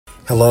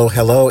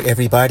Hello,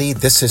 everybody.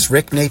 This is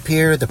Rick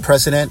Napier, the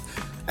president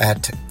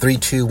at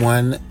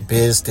 321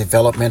 Biz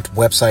Development,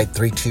 website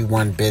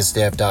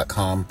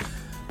 321bizdev.com.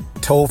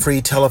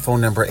 Toll-free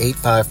telephone number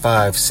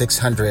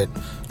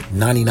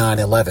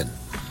 855-600-9911.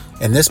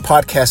 And this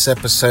podcast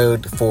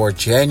episode for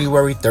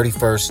January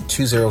 31st,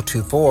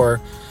 2024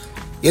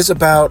 is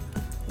about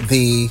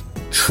the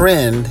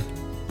trend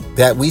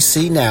that we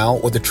see now,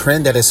 or the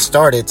trend that has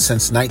started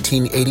since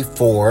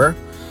 1984.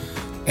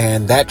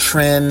 And that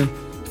trend,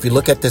 if you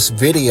look at this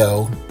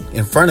video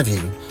in front of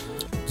you,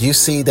 you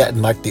see that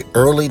in like the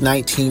early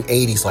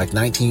 1980s, like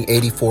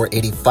 1984,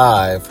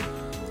 85,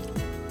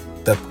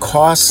 the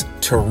cost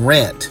to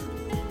rent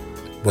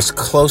was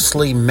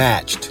closely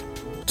matched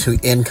to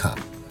income.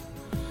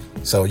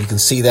 So you can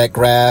see that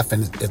graph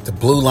and at the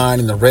blue line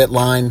and the red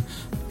line,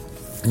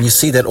 and you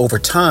see that over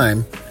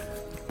time,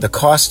 the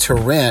cost to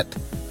rent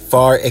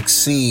far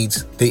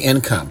exceeds the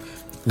income.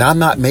 Now, I'm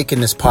not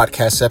making this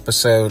podcast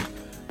episode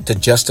to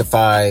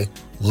justify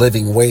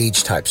living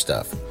wage type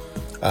stuff,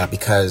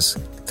 because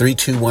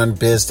 321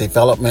 Biz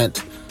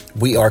Development,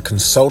 we are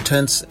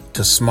consultants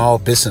to small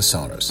business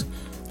owners.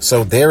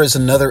 So there is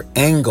another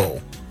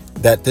angle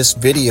that this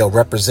video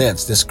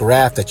represents, this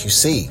graph that you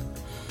see.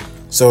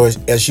 So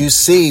as you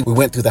see, we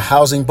went through the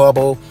housing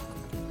bubble,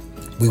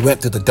 we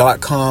went through the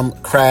dot-com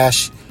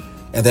crash,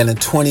 and then in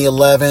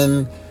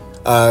 2011,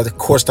 of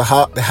course, the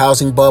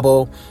housing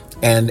bubble,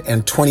 and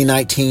in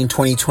 2019,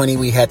 2020,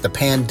 we had the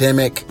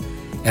pandemic,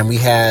 and we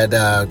had,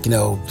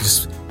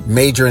 just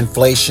major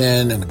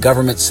inflation and the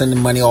government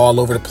sending money all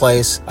over the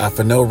place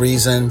for no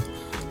reason.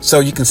 So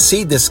you can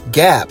see this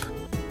gap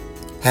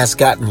has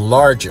gotten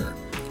larger.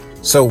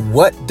 So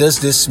what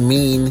does this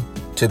mean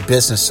to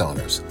business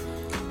owners?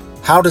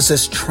 How does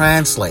this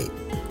translate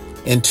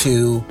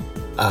into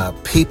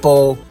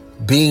people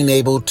being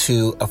able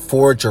to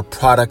afford your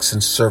products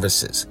and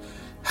services?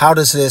 How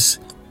does this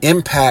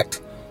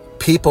impact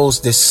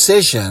people's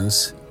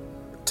decisions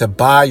to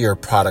buy your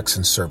products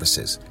and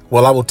services?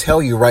 Well, I will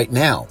tell you right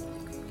now,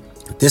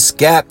 this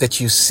gap that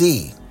you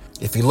see,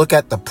 if you look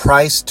at the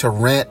price to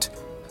rent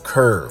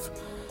curve,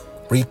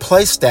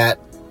 replace that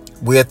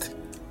with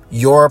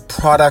your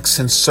products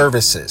and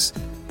services,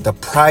 the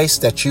price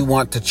that you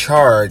want to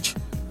charge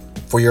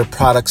for your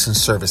products and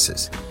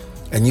services.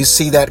 And you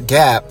see that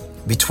gap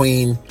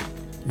between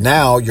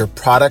now your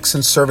products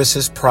and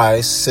services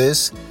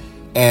prices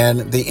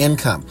and the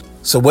income.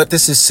 So what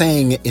this is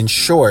saying in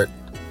short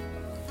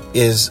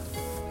is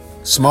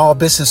small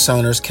business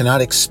owners cannot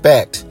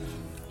expect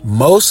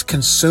most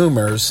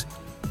consumers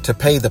to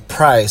pay the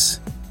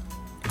price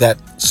that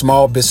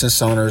small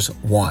business owners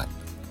want.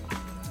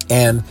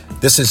 And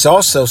this is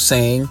also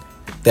saying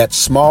that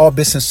small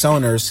business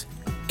owners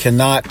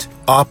cannot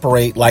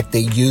operate like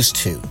they used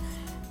to,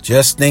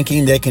 just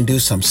thinking they can do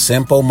some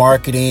simple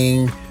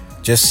marketing,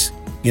 just,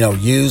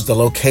 use the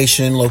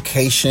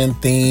location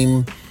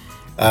theme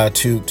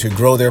to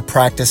grow their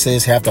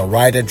practices, have the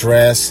right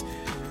address.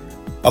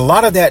 A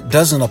lot of that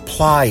doesn't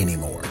apply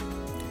anymore.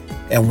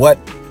 And what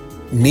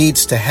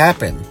needs to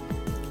happen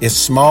is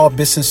small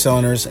business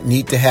owners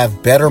need to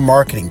have better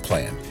marketing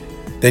plan.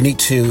 They need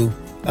to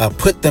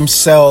put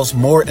themselves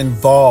more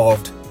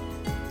involved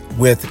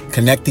with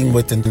connecting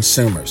with the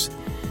consumers.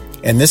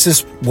 And this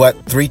is what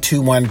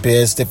 321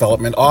 Biz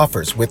Development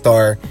offers with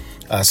our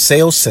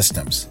sales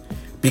systems.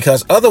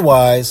 Because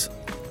otherwise,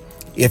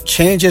 if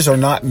changes are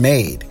not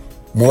made,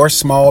 more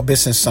small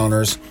business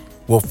owners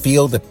will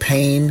feel the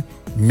pain,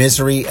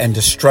 misery, and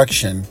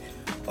destruction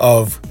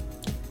of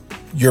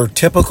your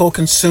typical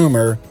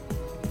consumer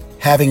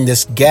having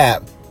this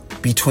gap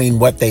between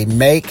what they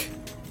make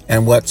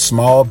and what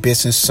small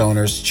business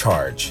owners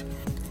charge.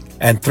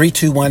 And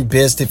 321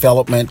 Biz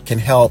Development can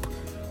help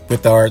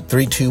with our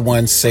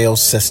 321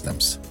 sales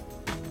systems.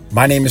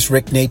 My name is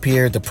Rick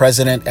Napier, the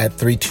president at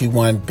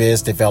 321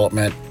 Biz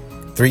Development,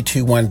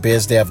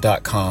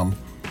 321bizdev.com.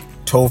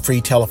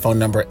 Toll-free telephone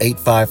number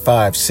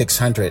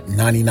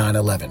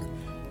 855-600-9911.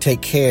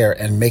 Take care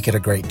and make it a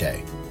great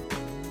day.